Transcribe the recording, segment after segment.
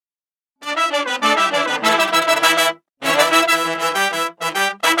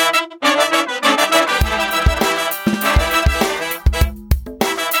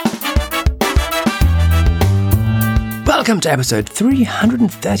Welcome to episode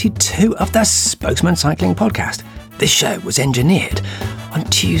 332 of the Spokesman Cycling Podcast. This show was engineered on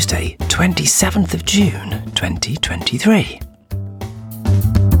Tuesday, 27th of June, 2023.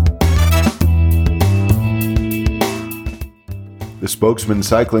 The Spokesman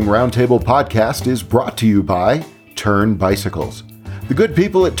Cycling Roundtable podcast is brought to you by Tern Bicycles. The good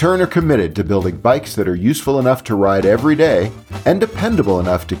people at Tern are committed to building bikes that are useful enough to ride every day and dependable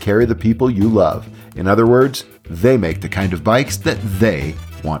enough to carry the people you love. In other words, they make the kind of bikes that they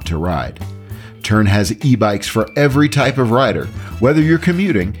want to ride. Tern has e-bikes for every type of rider, whether you're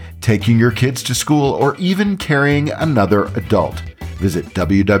commuting, taking your kids to school, or even carrying another adult. Visit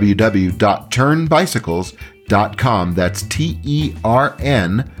www.turnbicycles.com, that's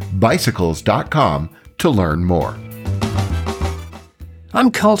T-E-R-N, bicycles.com, to learn more.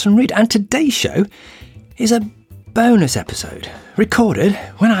 I'm Carlton Reid, and today's show is a bonus episode recorded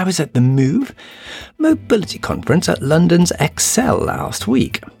when I was at the Move Mobility Conference at London's Excel last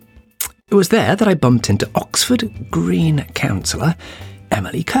week. It was there that I bumped into Oxford Green councillor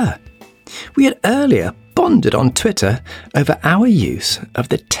Emily Kerr. We had earlier bonded on Twitter over our use of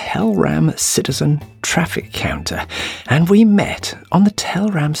the Telram Citizen Traffic Counter, and we met on the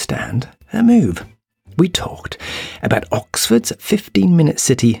Telram stand at Move. We talked about Oxford's 15-minute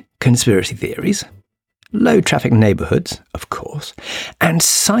city conspiracy theories, low traffic neighbourhoods, of course, and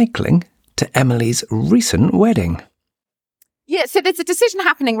cycling to Emily's recent wedding. Yeah, so there's a decision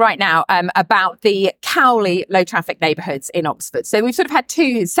happening right now about the Cowley low traffic neighbourhoods in Oxford. So we've sort of had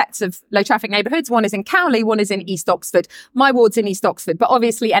two sets of low traffic neighbourhoods. One is in Cowley, one is in East Oxford. My ward's in East Oxford, but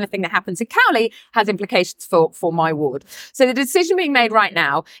obviously anything that happens in Cowley has implications for my ward. So the decision being made right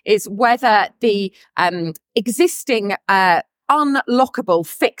now is whether the existing unlockable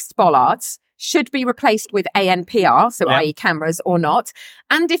fixed bollards should be replaced with ANPR, so i.e. cameras, or not.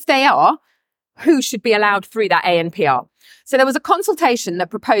 And if they are, who should be allowed through that ANPR? So there was a consultation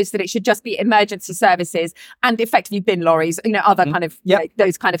that proposed that it should just be emergency services and effectively bin lorries, other kind of,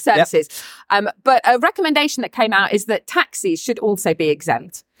 those kind of services. But a recommendation that came out is that taxis should also be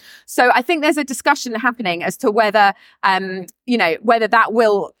exempt. So I think there's a discussion happening as to whether, whether that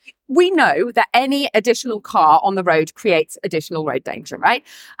will... We know that any additional car on the road creates additional road danger, right?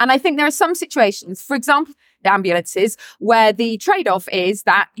 And I think there are some situations, for example, the ambulances, where the trade-off is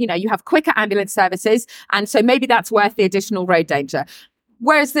that, you have quicker ambulance services. And so maybe that's worth the additional road danger.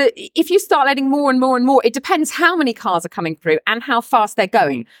 Whereas if you start letting more and more and more, it depends how many cars are coming through and how fast they're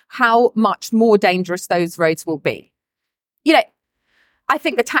going, how much more dangerous those roads will be. I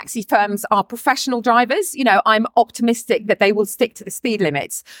think the taxi firms are professional drivers. I'm optimistic that they will stick to the speed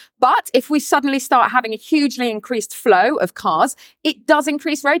limits. But if we suddenly start having a hugely increased flow of cars, it does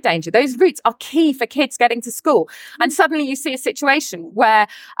increase road danger. Those routes are key for kids getting to school. And suddenly you see a situation where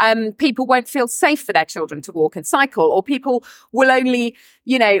people won't feel safe for their children to walk and cycle, or people will only,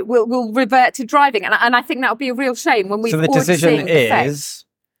 will revert to driving. And I think that would be a real shame when we've already seen So the decision is,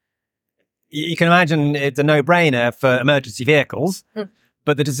 you can imagine it's a no-brainer for emergency vehicles.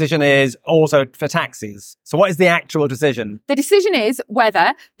 But the decision is also for taxis. So what is the actual decision? The decision is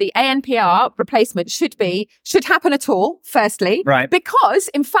whether the ANPR replacement should happen at all, firstly. Right. Because,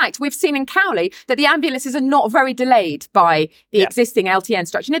 in fact, we've seen in Cowley that the ambulances are not very delayed by the existing LTN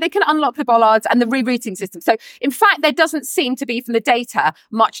structure. They can unlock the bollards and the rerouting system. So, in fact, there doesn't seem to be, from the data,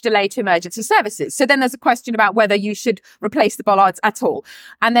 much delay to emergency services. So then there's a question about whether you should replace the bollards at all.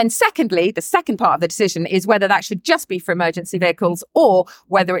 And then secondly, the second part of the decision is whether that should just be for emergency vehicles or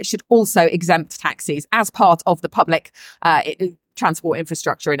whether it should also exempt taxis as part of the public transport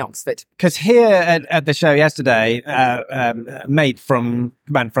infrastructure in Oxford. Because here at the show yesterday, mate from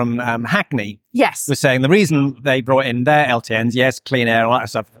Hackney was saying the reason they brought in their LTNs, yes, clean air, all that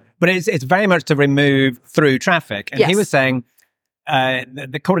stuff, but it's very much to remove through traffic. And he was saying,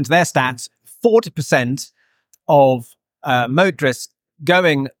 according to their stats, 40% of motorists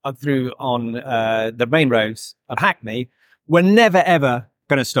going through on the main roads of Hackney were never ever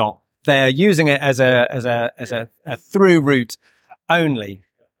going to stop. They're using it as a through route only.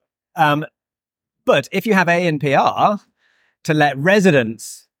 But if you have ANPR to let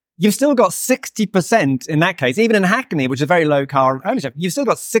residents, you've still got 60% in that case, even in Hackney, which is very low car ownership, you've still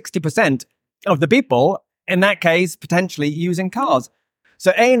got 60% of the people in that case potentially using cars.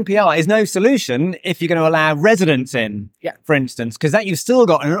 So ANPR is no solution if you're going to allow residents in, for instance, because that you've still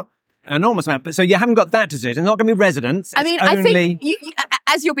got an enormous amount. But so you haven't got that decision. It's not going to be residents. I think,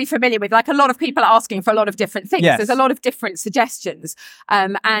 as you'll be familiar with, like a lot of people are asking for a lot of different things. Yes. There's a lot of different suggestions.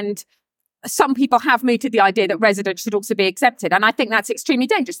 And some people have mooted the idea that residents should also be exempted. And I think that's extremely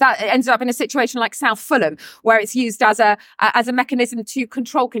dangerous. That ends up in a situation like South Fulham, where it's used as a mechanism to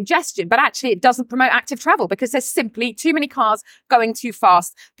control congestion. But actually, it doesn't promote active travel because there's simply too many cars going too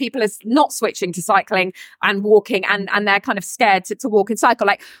fast. People are not switching to cycling and walking, and they're kind of scared to walk and cycle.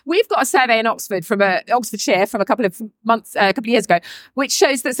 Like, we've got a survey in Oxfordshire from a couple of years ago, which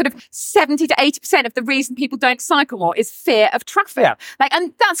shows that sort of 70 to 80% of the reason people don't cycle more is fear of traffic. Yeah. Like,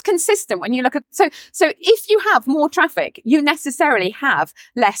 and that's consistent when you look at, so if you have more traffic, you necessarily have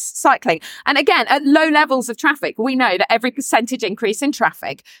less cycling. And again, at low levels of traffic, we know that every percentage increase in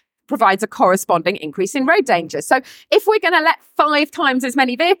traffic provides a corresponding increase in road danger. So if we're going to let 5 times as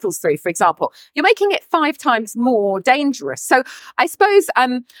many vehicles through, for example, you're making it 5 times more dangerous. So I suppose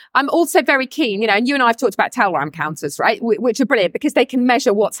I'm also very keen, and you and I have talked about tailram counters, right, which are brilliant because they can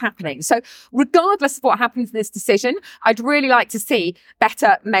measure what's happening. So regardless of what happens in this decision, I'd really like to see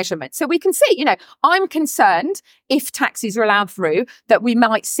better measurement. So we can see, I'm concerned if taxis are allowed through that we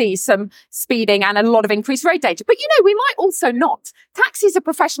might see some speeding and a lot of increased road danger. But, we might also not. Taxis are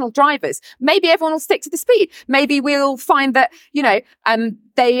professional drivers. Maybe everyone will stick to the speed. Maybe we'll find that,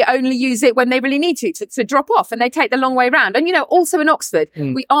 they only use it when they really need to drop off, and they take the long way around. And, also in Oxford,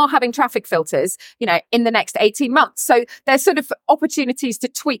 we are having traffic filters, in the next 18 months. So there's sort of opportunities to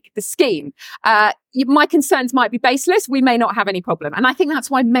tweak the scheme. My concerns might be baseless. We may not have any problem. And I think that's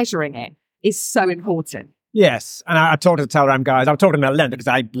why measuring it is so important. Yes. And I talked to the Telegram guys. I've talked to them at length because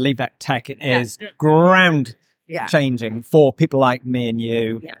I believe that tech is ground changing for people like me and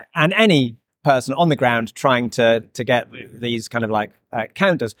you and any person on the ground trying to get these kind of like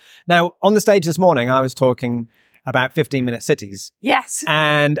counters. Now, on the stage this morning, I was talking about 15-minute cities. Yes.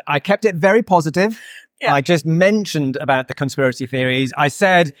 And I kept it very positive. Yeah. I just mentioned about the conspiracy theories. I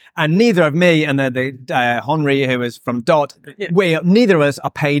said, and neither of me and the Henry, who is from DOT, neither of us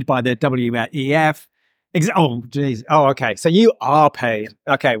are paid by the WEF. Oh, geez. Oh, okay. So you are paid.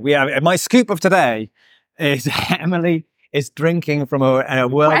 Okay. My scoop of today is Emily is drinking from a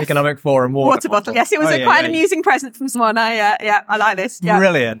World Economic Forum water bottle. Yes, it was quite an amusing present from someone. I like this. Yeah.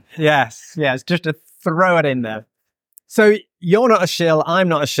 Brilliant. Yes. Just to throw it in there. So you're not a shill. I'm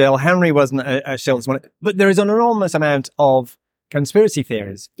not a shill. Henry wasn't a shill this morning. But there is an enormous amount of conspiracy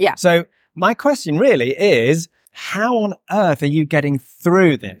theories. Yeah. So my question really is, how on earth are you getting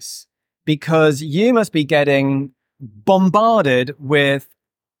through this? Because you must be getting bombarded with,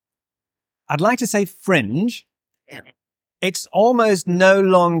 I'd like to say fringe. Yeah. It's almost no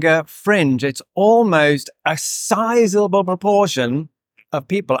longer fringe. It's almost a sizable proportion of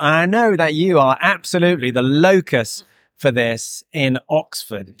people. And I know that you are absolutely the locus for this in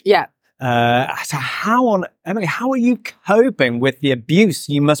Oxford. Yeah. So Emily, how are you coping with the abuse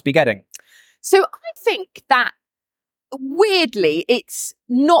you must be getting? So I think that weirdly, it's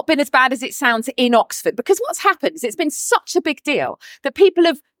not been as bad as it sounds in Oxford, because what's happened is it's been such a big deal that people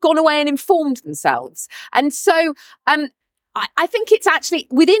have gone away and informed themselves. And so, I think it's actually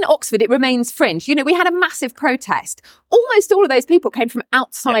within Oxford, it remains fringe. We had a massive protest. Almost all of those people came from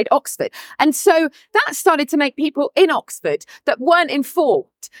outside Oxford. And so that started to make people in Oxford that weren't informed,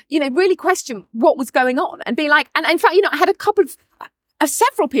 really question what was going on and be like, and in fact, I had a couple of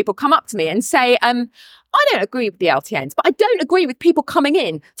several people come up to me and say, I don't agree with the LTNs, but I don't agree with people coming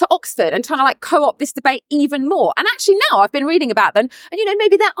in to Oxford and trying to co-opt this debate even more. And actually now I've been reading about them and,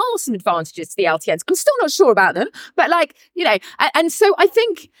 maybe there are some advantages to the LTNs. I'm still not sure about them, but and so I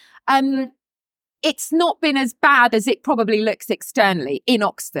think, it's not been as bad as it probably looks externally in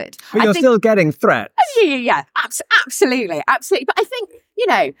Oxford. But you're still getting threats. Yeah. Absolutely. But I think,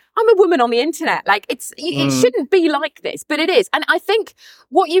 I'm a woman on the internet. It shouldn't be like this, but it is. And I think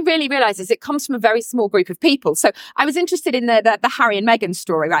what you really realize is it comes from a very small group of people. So I was interested in the Harry and Meghan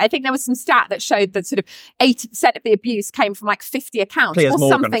story, right? I think there was some stat that showed that sort of 80% of the abuse came from 50 accounts or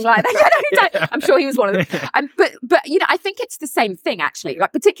something like that. Yeah. I'm sure he was one of them. But I think it's the same thing, actually,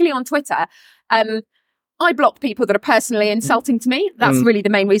 particularly on Twitter. I block people that are personally insulting to me. That's really the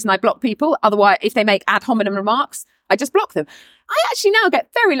main reason I block people. Otherwise, if they make ad hominem remarks, I just block them. I actually now get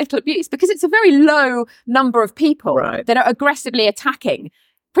very little abuse because it's a very low number of people that are aggressively attacking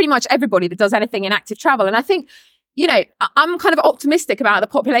pretty much everybody that does anything in active travel. And I think, I'm kind of optimistic about the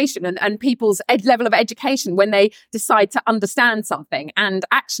population and people's level of education when they decide to understand something. And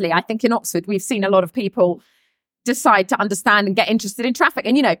actually, I think in Oxford, we've seen a lot of people decide to understand and get interested in traffic.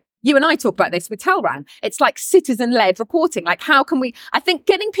 And, you and I talk about this with Telran. It's like citizen-led reporting. How can I think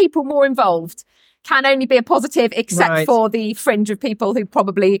getting people more involved can only be a positive, except for the fringe of people who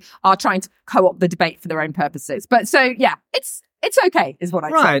probably are trying to co-opt the debate for their own purposes. But so, yeah, it's okay, is what I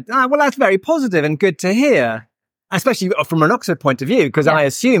say. Right. Well, that's very positive and good to hear. Especially from an Oxford point of view, because I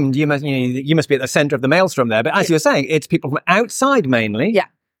assumed you must be at the centre of the maelstrom there. But as you were saying, it's people from outside mainly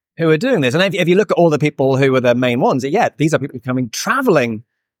who are doing this. And if you look at all the people who are the main ones, these are people coming travelling.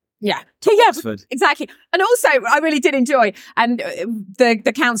 Oxford. Exactly. And also, I really did enjoy, and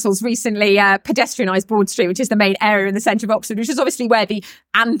the council's recently pedestrianised Broad Street, which is the main area in the centre of Oxford, which is obviously where the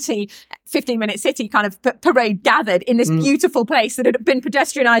anti-15-minute city kind of parade gathered in this beautiful place that had been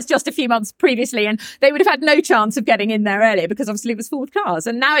pedestrianised just a few months previously, and they would have had no chance of getting in there earlier because obviously it was full of cars.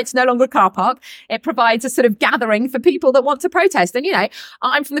 And now it's no longer a car park. It provides a sort of gathering for people that want to protest. And,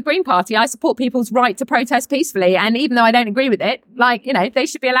 I'm from the Green Party. I support people's right to protest peacefully. And even though I don't agree with it, they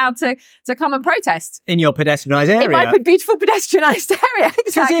should be allowed to come and protest. In your pedestrianised area. In my beautiful pedestrianised area,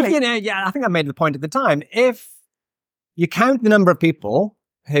 exactly. If, I think I made the point at the time. If you count the number of people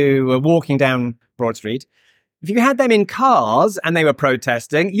who were walking down Broad Street, if you had them in cars and they were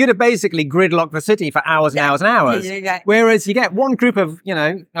protesting, you'd have basically gridlocked the city for hours and hours and hours. Whereas you get one group of,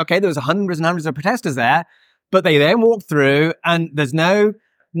 there was hundreds and hundreds of protesters there, but they then walk through and there's no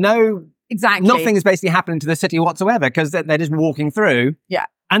exactly nothing is basically happening to the city whatsoever because they're just walking through. Yeah.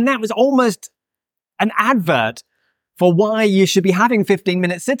 And that was almost an advert for why you should be having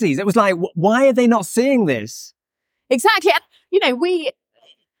 15-minute cities. It was like, why are they not seeing this? Exactly. And,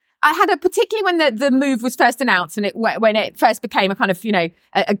 I had particularly when the move was first announced and when it first became a kind of,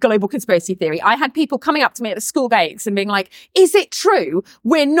 a global conspiracy theory, I had people coming up to me at the school gates and being like, is it true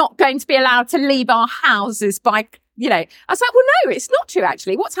we're not going to be allowed to leave our houses by... I was like, well, no, it's not true,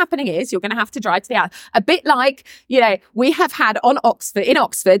 actually. What's happening is you're going to have to drive to the house. A bit like, we have had in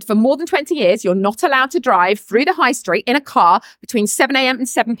Oxford for more than 20 years, you're not allowed to drive through the high street in a car between 7 a.m. and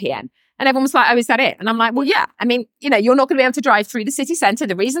 7 p.m. And everyone was like, oh, is that it? And I'm like, well, yeah. I mean, you're not going to be able to drive through the city centre.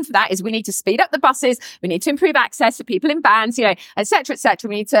 The reason for that is we need to speed up the buses. We need to improve access for people in vans, et cetera, et cetera.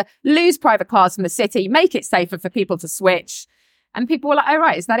 We need to lose private cars from the city, make it safer for people to switch. And people were like, oh,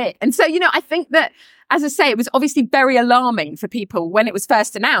 right, is that it? And so, I think that, as I say, it was obviously very alarming for people when it was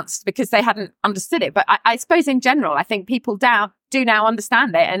first announced because they hadn't understood it. But I suppose in general, I think people do now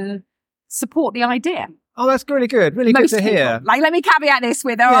understand it and support the idea. Oh, that's really good. Really Most good to hear. Let me caveat this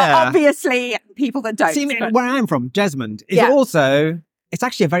with there are obviously people that don't. See, where I'm from, Jesmond, it's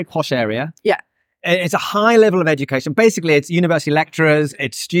actually a very posh area. Yeah. It's a high level of education. Basically, it's university lecturers,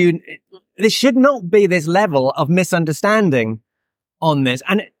 it's student. There should not be this level of misunderstanding on this.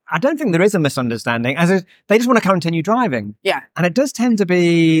 And I don't think there is a misunderstanding. They just want to continue driving. Yeah. And it does tend to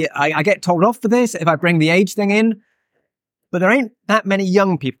be, I get told off for this if I bring the age thing in, but there ain't that many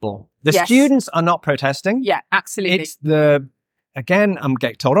young people. The students are not protesting. Yeah, absolutely. It's again, I'm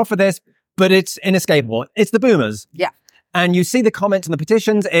getting told off for this, but it's inescapable. It's the boomers. Yeah. And you see the comments in the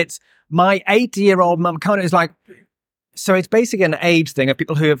petitions. It's my 80-year-old mum kind of is like, so it's basically an age thing of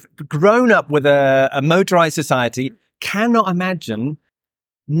people who have grown up with a motorized society, cannot imagine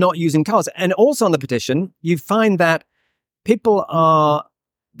not using cars. And also on the petition, you find that people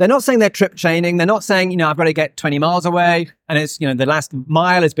they're not saying they're trip chaining. They're not saying, I've got to get 20 miles away and it's, the last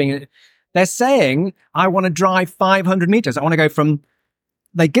mile is being, they're saying, I want to drive 500 meters. I want to go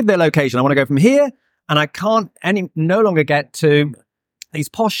they give their location. I want to go from here and I can't no longer get to these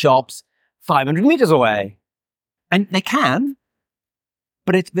posh shops 500 meters away. And they can,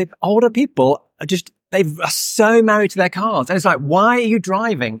 but it's the older people are they are so married to their cars. And it's like, why are you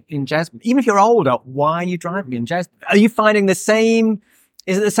driving in Jesmond? Even if you're older, why are you driving in Jesmond? Are you finding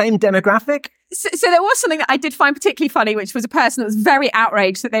is it the same demographic? So there was something that I did find particularly funny, which was a person that was very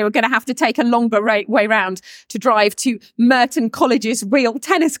outraged that they were going to have to take a longer way round to drive to Merton College's real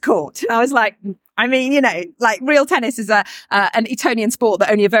tennis court. And I was like, I mean, real tennis is an Etonian sport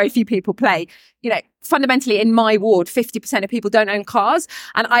that only a very few people play. Fundamentally in my ward, 50% of people don't own cars.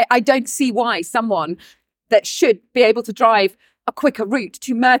 And I don't see why someone that should be able to drive a quicker route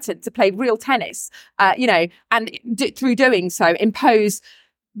to Merton to play real tennis, and through doing so impose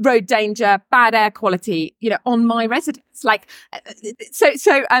road danger, bad air quality, on my residents.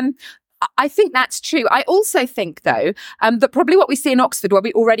 I think that's true. I also think, though, that probably what we see in Oxford, where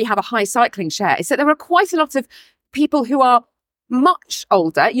we already have a high cycling share, is that there are quite a lot of people who are much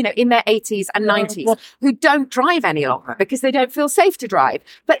older, in their 80s and 90s, who don't drive any longer because they don't feel safe to drive,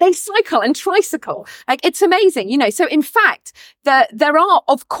 but they cycle and tricycle. It's amazing, So in fact, there are,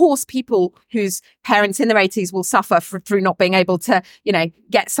 of course, people whose parents in their 80s will suffer through not being able to,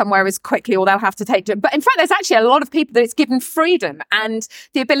 get somewhere as quickly, or they'll have to take. But in fact, there's actually a lot of people that it's given freedom and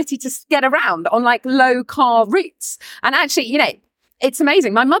the ability to get around on low car routes. And actually, It's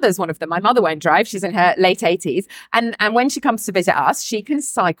amazing. My mother's one of them. My mother won't drive. She's in her late 80s. And when she comes to visit us, she can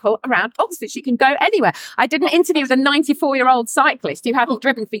cycle around Oxford. She can go anywhere. I did an interview with a 94-year-old cyclist who hadn't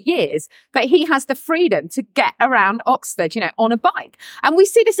driven for years, but he has the freedom to get around Oxford, on a bike. And we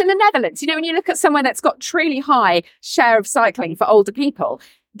see this in the Netherlands. When you look at somewhere that's got truly high share of cycling for older people,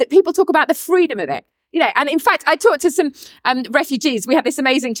 that people talk about the freedom of it. And in fact, I talked to some refugees. We have this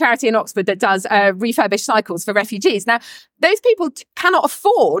amazing charity in Oxford that does refurbished cycles for refugees. Now, those people cannot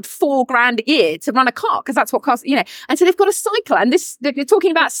afford $4,000 a year to run a car because that's what costs, And so they've got a cycle. And they're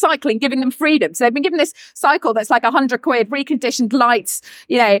talking about cycling, giving them freedom. So they've been given this cycle that's like £100, reconditioned lights,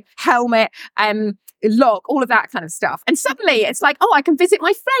 helmet, lock, all of that kind of stuff. And suddenly it's like, I can visit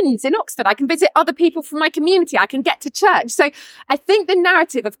my friends in Oxford. I can visit other people from my community. I can get to church. So I think the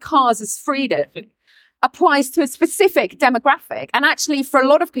narrative of cars as freedom applies to a specific demographic. And actually, for a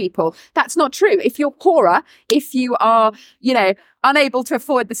lot of people, that's not true. If you're poorer, if you are, unable to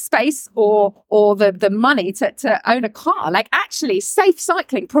afford the space or the money to own a car, actually safe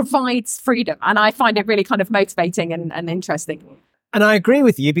cycling provides freedom. And I find it really kind of motivating and interesting. And I agree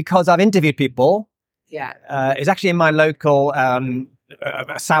with you because I've interviewed people. Yeah. It's actually in my local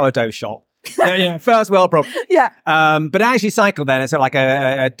sourdough shop. First world problem. Yeah. But I actually cycle there. It's like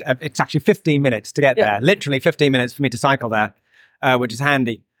it's actually 15 minutes to get there. Literally 15 minutes for me to cycle there, which is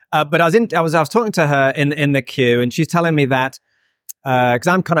handy. But I was talking to her in the queue, and she's telling me that because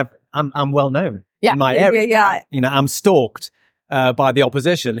I'm well known in my area. Yeah. I'm stalked by the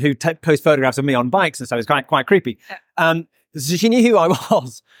opposition who post photographs of me on bikes, and so it's quite creepy. So she knew who I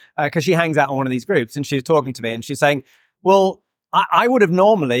was because she hangs out on one of these groups, and she was talking to me, and she's saying, "Well, I would have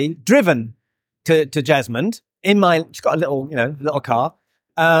normally driven to Jesmond she's got a little car,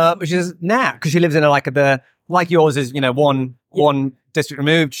 but she says now because she lives in like yours is one district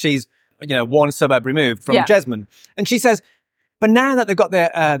removed. She's one suburb removed from Jesmond, and she says, but now that they've got the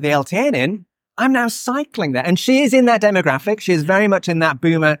LTN in, I'm now cycling there, and she is in that demographic. She is very much in that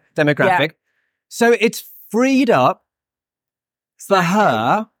boomer demographic, so it's freed up for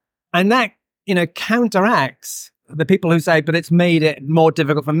her, and that counteracts the people who say, but it's made it more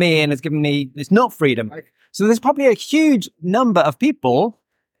difficult for me and it's not freedom. Right. So there's probably a huge number of people,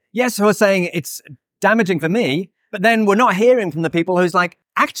 who are saying it's damaging for me, but then we're not hearing from the people who's like,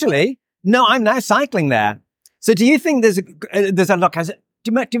 actually, no, I'm now cycling there. So do you think do you think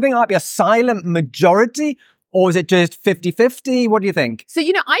it might be a silent majority? Or is it just 50-50? What do you think? So,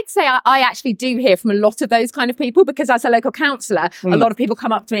 I'd say I actually do hear from a lot of those kind of people because as a local councillor, a lot of people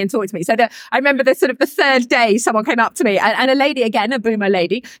come up to me and talk to me. So I remember the third day someone came up to me and a lady, again, a boomer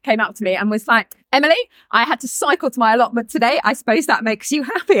lady, came up to me and was like, Emily, I had to cycle to my allotment today. I suppose that makes you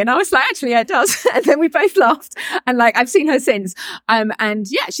happy. And I was like, actually, it does. And then we both laughed. And I've seen her since.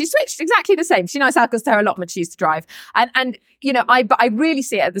 She switched exactly the same. She now cycles to her allotment she used to drive. But I really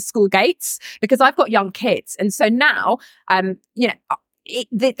see it at the school gates because I've got young kids. And so now,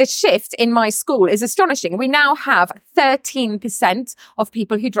 the shift in my school is astonishing. We now have 13% of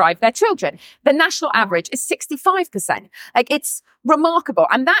people who drive their children. The national average is 65%. It's remarkable.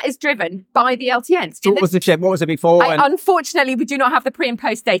 And that is driven by the LTNs. So what was the shift? What was it before? Unfortunately, we do not have the pre and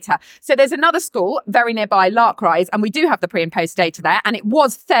post data. So there's another school very nearby, Larkrise, and we do have the pre and post data there. And it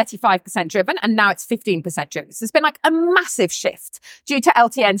was 35% driven and now it's 15% driven. So it's been a massive shift due to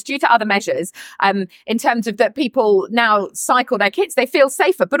LTNs, due to other measures, in terms of that people now cycle their kids. They feel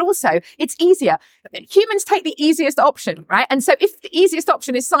safer, but also it's easier. Humans take the easiest option, right? And so if the easiest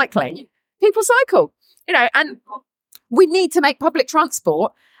option is cycling, people cycle, and we need to make public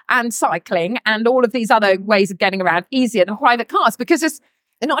transport and cycling and all of these other ways of getting around easier than private cars because there's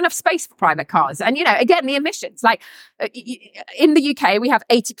not enough space for private cars. And, again, the emissions, in the UK, we have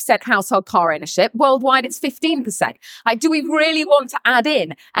 80% household car ownership. Worldwide, it's 15%. Do we really want to add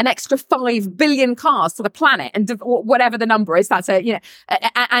in an extra 5 billion cars to the planet and whatever the number is? That's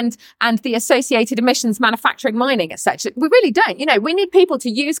and the associated emissions, manufacturing, mining, etc. We really don't. We need people to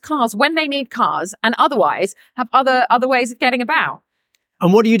use cars when they need cars and otherwise have other ways of getting about.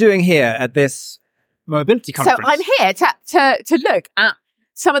 And what are you doing here at this mobility conference? So I'm here to look at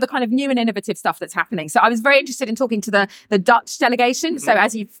some of the kind of new and innovative stuff that's happening. So I was very interested in talking to the Dutch delegation. So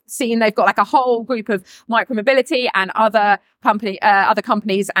as you've seen, they've got a whole group of micromobility and other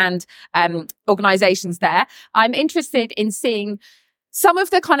companies and organizations there. I'm interested in seeing some of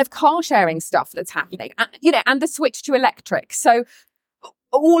the kind of car sharing stuff that's happening, and the switch to electric. So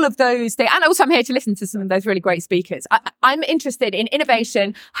all of those things. And also I'm here to listen to some of those really great speakers. I'm interested in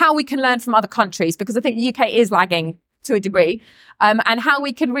innovation, how we can learn from other countries, because I think the UK is lagging to a degree, and how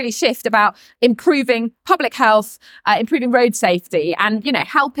we can really shift about improving public health, improving road safety, and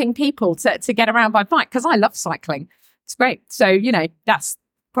helping people to get around by bike. Because I love cycling, it's great. So, that's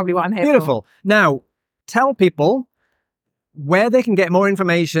probably what I'm here Beautiful. Now, tell people where they can get more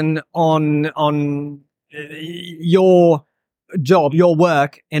information on your job, your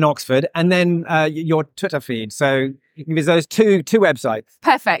work in Oxford, and then your Twitter feed. So you can visit those two websites.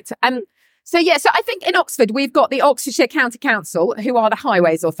 Perfect. So I think in Oxford, we've got the Oxfordshire County Council, who are the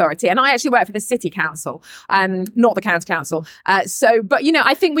Highways Authority. And I actually work for the City Council, not the County Council. But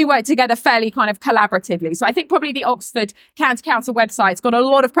I think we work together fairly kind of collaboratively. So I think probably the Oxford County Council website's got a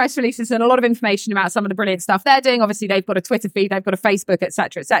lot of press releases and a lot of information about some of the brilliant stuff they're doing. Obviously, they've got a Twitter feed, they've got a Facebook, et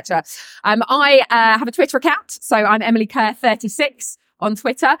cetera, et cetera. I have a Twitter account. So I'm Emily Kerr 36. On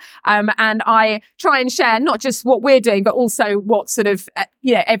Twitter. And I try and share not just what we're doing, but also what sort of,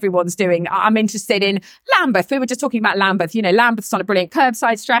 everyone's doing. I'm interested in Lambeth. We were just talking about Lambeth. Lambeth's on a brilliant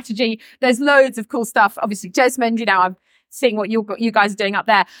curbside strategy. There's loads of cool stuff. Obviously, Jesmond, I'm seeing what you guys are doing up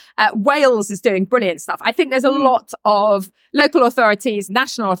there. Wales is doing brilliant stuff. I think there's a lot of local authorities,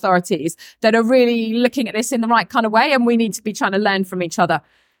 national authorities that are really looking at this in the right kind of way. And we need to be trying to learn from each other.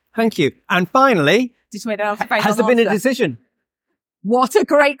 Thank you. And finally, has there been a decision? What a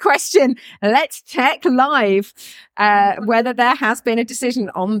great question. Let's check live whether there has been a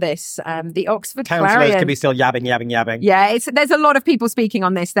decision on this. The Oxford Councillors Clarion. could be still yabbing. Yeah, there's a lot of people speaking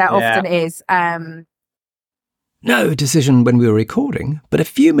on this. There often is. No decision when we were recording, but a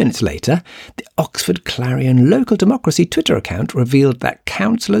few minutes later, the Oxford Clarion Local Democracy Twitter account revealed that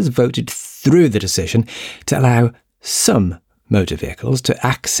councillors voted through the decision to allow some motor vehicles to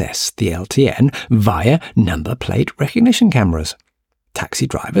access the LTN via number plate recognition cameras. Taxi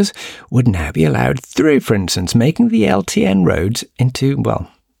drivers would now be allowed through, for instance, making the LTN roads into,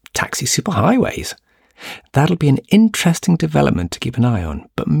 taxi superhighways. That'll be an interesting development to keep an eye on.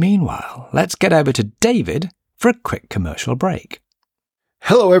 But meanwhile, let's get over to David for a quick commercial break.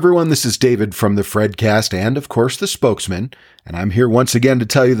 Hello, everyone. This is David from the Fredcast and, of course, the Spokesman. And I'm here once again to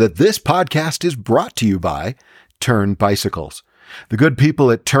tell you that this podcast is brought to you by Turn Bicycles. The good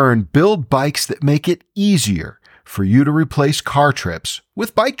people at Turn build bikes that make it easier for you to replace car trips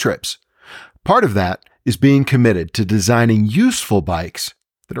with bike trips. Part of that is being committed to designing useful bikes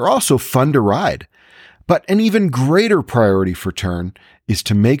that are also fun to ride. But an even greater priority for Turn is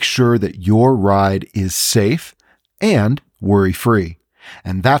to make sure that your ride is safe and worry-free.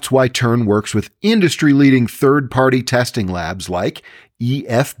 And that's why Turn works with industry-leading third-party testing labs like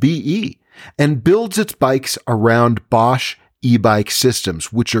EFBE and builds its bikes around Bosch e-bike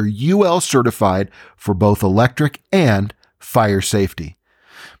systems, which are UL certified for both electric and fire safety.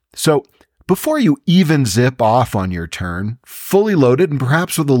 So before you even zip off on your Turn, fully loaded and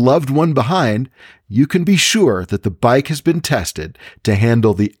perhaps with a loved one behind, you can be sure that the bike has been tested to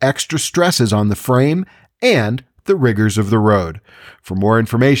handle the extra stresses on the frame and the rigors of the road. For more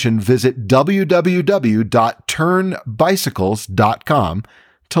information, visit www.turnbicycles.com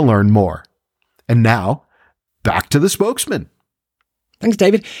to learn more. And now, back to the Spokesman. Thanks,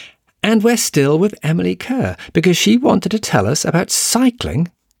 David. And we're still with Emily Kerr because she wanted to tell us about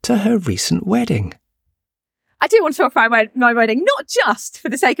cycling to her recent wedding. I do want to talk about my wedding, not just for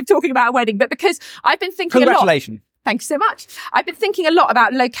the sake of talking about a wedding, but because I've been thinking Congratulations. a lot. Thank you so much. I've been thinking a lot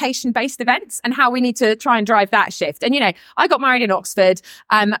about location-based events and how we need to try and drive that shift. And, I got married in Oxford,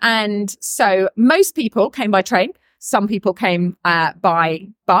 and so most people came by train. Some people came by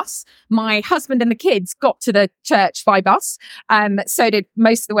bus. My husband and the kids got to the church by bus. So did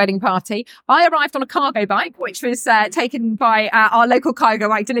most of the wedding party. I arrived on a cargo bike, which was taken by our local cargo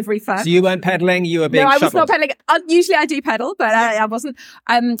bike delivery firm. So you weren't pedalling, you were being No, I shuttled. was not pedaling. Usually I do pedal, but I wasn't.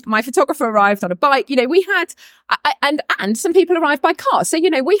 My photographer arrived on a bike. We had, and some people arrived by car. So,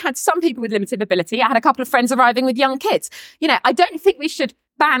 we had some people with limited mobility. I had a couple of friends arriving with young kids. I don't think we should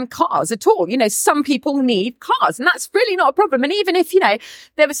ban cars at all. Some people need cars and that's really not a problem. And even if,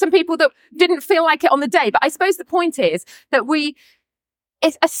 there were some people that didn't feel like it on the day, but I suppose the point is that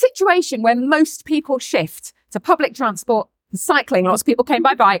it's a situation where most people shift to public transport, cycling, lots of people came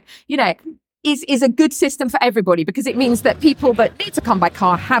by bike, is a good system for everybody because it means that people that need to come by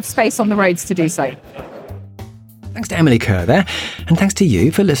car have space on the roads to do so. Thanks to Emily Kerr there, and thanks to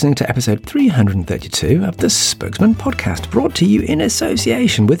you for listening to episode 332 of the Spokesman podcast, brought to you in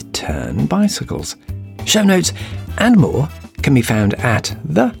association with Turn Bicycles. Show notes and more can be found at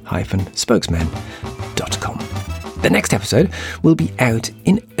the-spokesman.com. The next episode will be out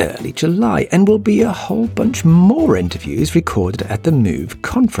in early July and will be a whole bunch more interviews recorded at the Move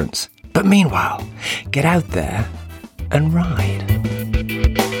conference. But meanwhile, get out there and ride.